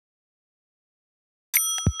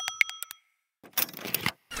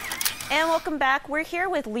And welcome back. We're here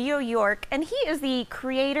with Leo York, and he is the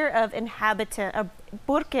creator of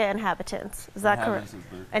Burque Inhabitants. Is that correct?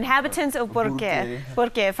 Inhabitants of Burque.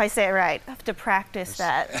 Burque, if I say it right. I have to practice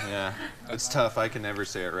that. Yeah, it's tough. I can never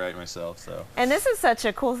say it right myself. So. And this is such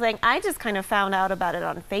a cool thing. I just kind of found out about it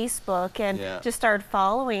on Facebook and just started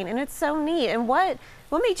following, and it's so neat. And what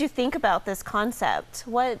made you think about this concept?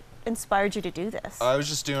 What inspired you to do this? I was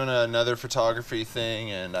just doing another photography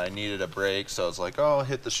thing, and I needed a break, so I was like, oh, I'll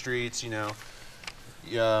hit the streets, you know,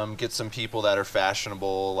 get some people that are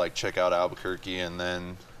fashionable, like check out Albuquerque. And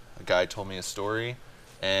then a guy told me a story,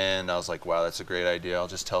 and I was like, wow, that's a great idea. I'll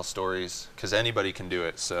just tell stories, because anybody can do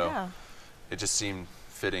it. So it just seemed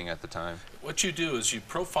fitting at the time. What you do is you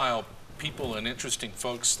profile people and interesting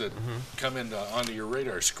folks that come onto your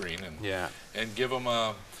radar screen and give them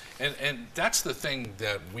a. And that's the thing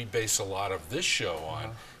that we base a lot of this show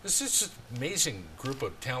on. This is an amazing group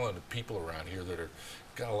of talented people around here that are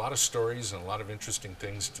got a lot of stories and a lot of interesting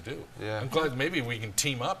things to do. Yeah. I'm glad maybe we can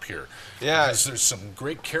team up here. Yeah. Because there's some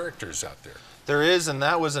great characters out there. There is, and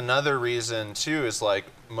that was another reason too, is like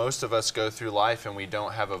most of us go through life and we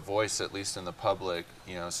don't have a voice, at least in the public,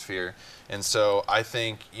 sphere. And so I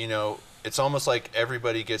think, it's almost like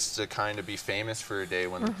everybody gets to kind of be famous for a day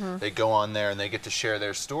when they go on there and they get to share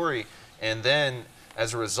their story. And then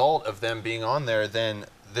as a result of them being on there, then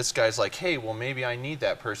this guy's like, hey, well, maybe I need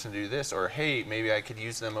that person to do this, or hey, maybe I could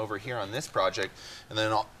use them over here on this project. And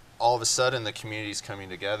then all of a sudden the community's coming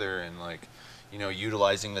together and like,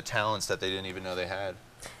 utilizing the talents that they didn't even know they had.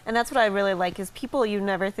 And that's what I really like is people you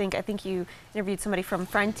never think. I think you interviewed somebody from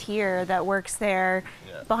Frontier that works there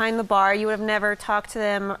behind the bar. You would have never talked to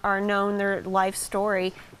them or known their life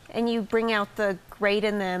story. And you bring out the great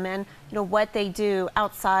in them and what they do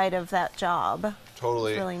outside of that job.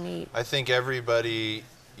 Totally. It's really neat. I think everybody,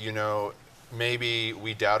 maybe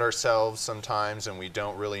we doubt ourselves sometimes and we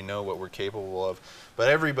don't really know what we're capable of. But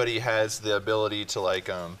everybody has the ability to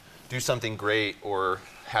like do something great or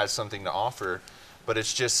has something to offer. But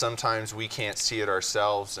it's just sometimes we can't see it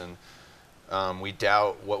ourselves, and we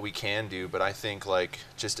doubt what we can do. But I think like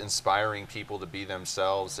just inspiring people to be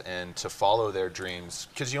themselves and to follow their dreams,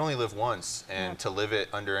 because you only live once, and to live it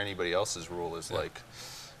under anybody else's rule is like,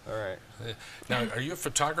 all right. Now, are you a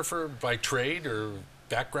photographer by trade or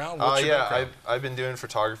background? What's your background? I've been doing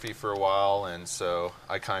photography for a while, and so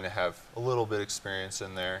I kind of have a little bit experience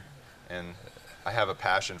in there, and I have a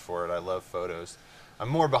passion for it. I love photos. I'm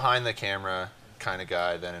more behind the camera kind of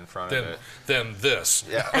guy than in front of it. Than this.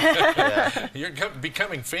 Yeah. You're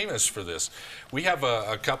becoming famous for this. We have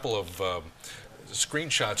a couple of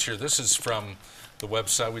screenshots here. This is from the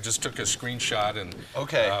website. We just took a screenshot, and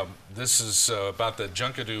this is about the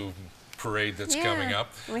Junkadoo parade that's coming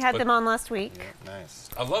up. We had them on last week. Yeah, nice.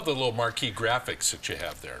 I love the little marquee graphics that you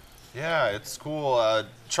have there. Yeah, it's cool.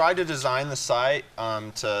 Tried to design the site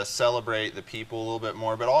to celebrate the people a little bit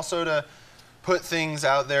more, but also to put things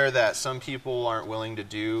out there that some people aren't willing to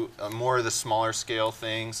do, more of the smaller scale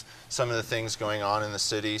things, some of the things going on in the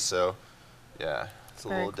city. So, yeah, it's a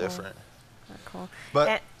little different. Very cool.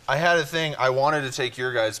 But I had a thing. I wanted to take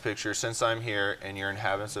your guys' picture since I'm here and you're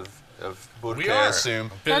inhabitants of Burque, I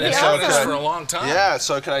assume. Been in this for a long time. Yeah,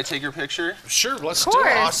 so could I take your picture? Sure, let's do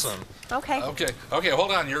it. Awesome. Okay,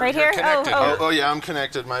 hold on. You're here? connected. Oh, yeah, I'm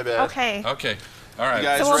connected. My bad. Okay. All right. You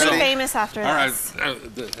guys so we'll ready? be famous after this. All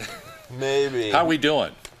right. Maybe. How we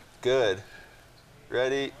doing? Good.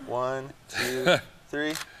 Ready? 1, 2,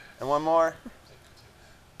 3, and one more.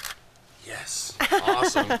 Yes.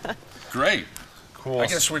 Awesome. Great. Cool. I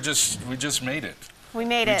guess we just made it. We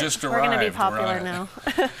made it. Just We're going to be popular now.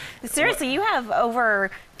 Seriously, you have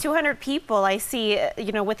over 200 people I see,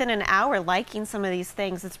 within an hour liking some of these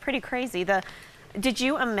things. It's pretty crazy. Did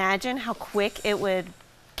you imagine how quick it would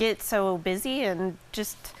get so busy and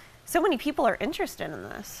just so many people are interested in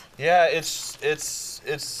this? Yeah,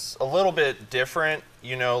 it's a little bit different.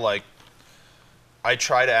 Like I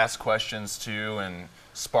try to ask questions too and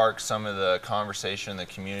spark some of the conversation in the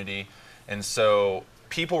community. And so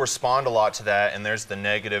people respond a lot to that, and there's the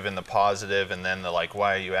negative and the positive, and then the like,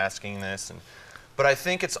 why are you asking this? But I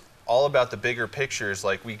think it's all about the bigger pictures.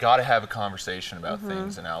 Like, we got to have a conversation about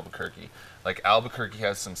things in Albuquerque. Like, Albuquerque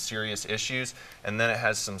has some serious issues, and then it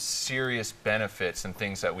has some serious benefits and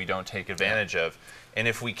things that we don't take advantage of. And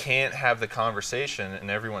if we can't have the conversation and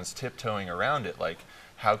everyone's tiptoeing around it, like,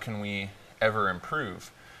 how can we ever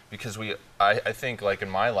improve? Because I think, like in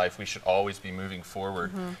my life, we should always be moving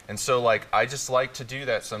forward. And so, like, I just like to do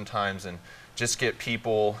that sometimes and just get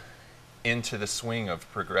people into the swing of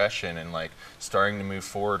progression and like starting to move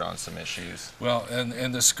forward on some issues. Well,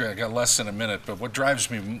 and this, I got less than a minute, but what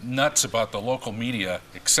drives me nuts about the local media,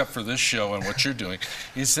 except for this show and what you're doing,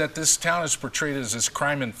 is that this town is portrayed as this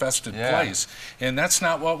crime-infested place, and that's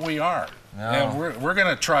not what we are. No. And we're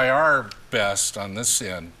going to try our best on this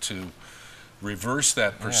end to reverse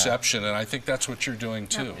that perception, and I think that's what you're doing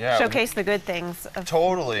too. Yeah. Showcase the good things.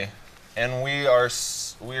 Totally. And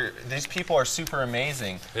these people are super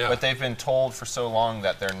amazing, but they've been told for so long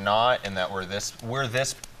that they're not, and that we're this,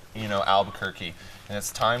 you know, Albuquerque, and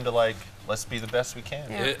it's time to like, let's be the best we can.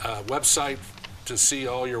 Website to see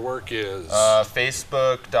all your work is?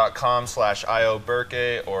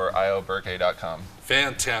 Facebook.com/IOBurque or IOBurque.com.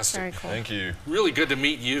 Fantastic. Very cool. Thank you. Really good to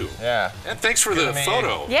meet you. Yeah. And thanks for the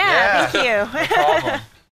photo. Yeah, thank you. No problem.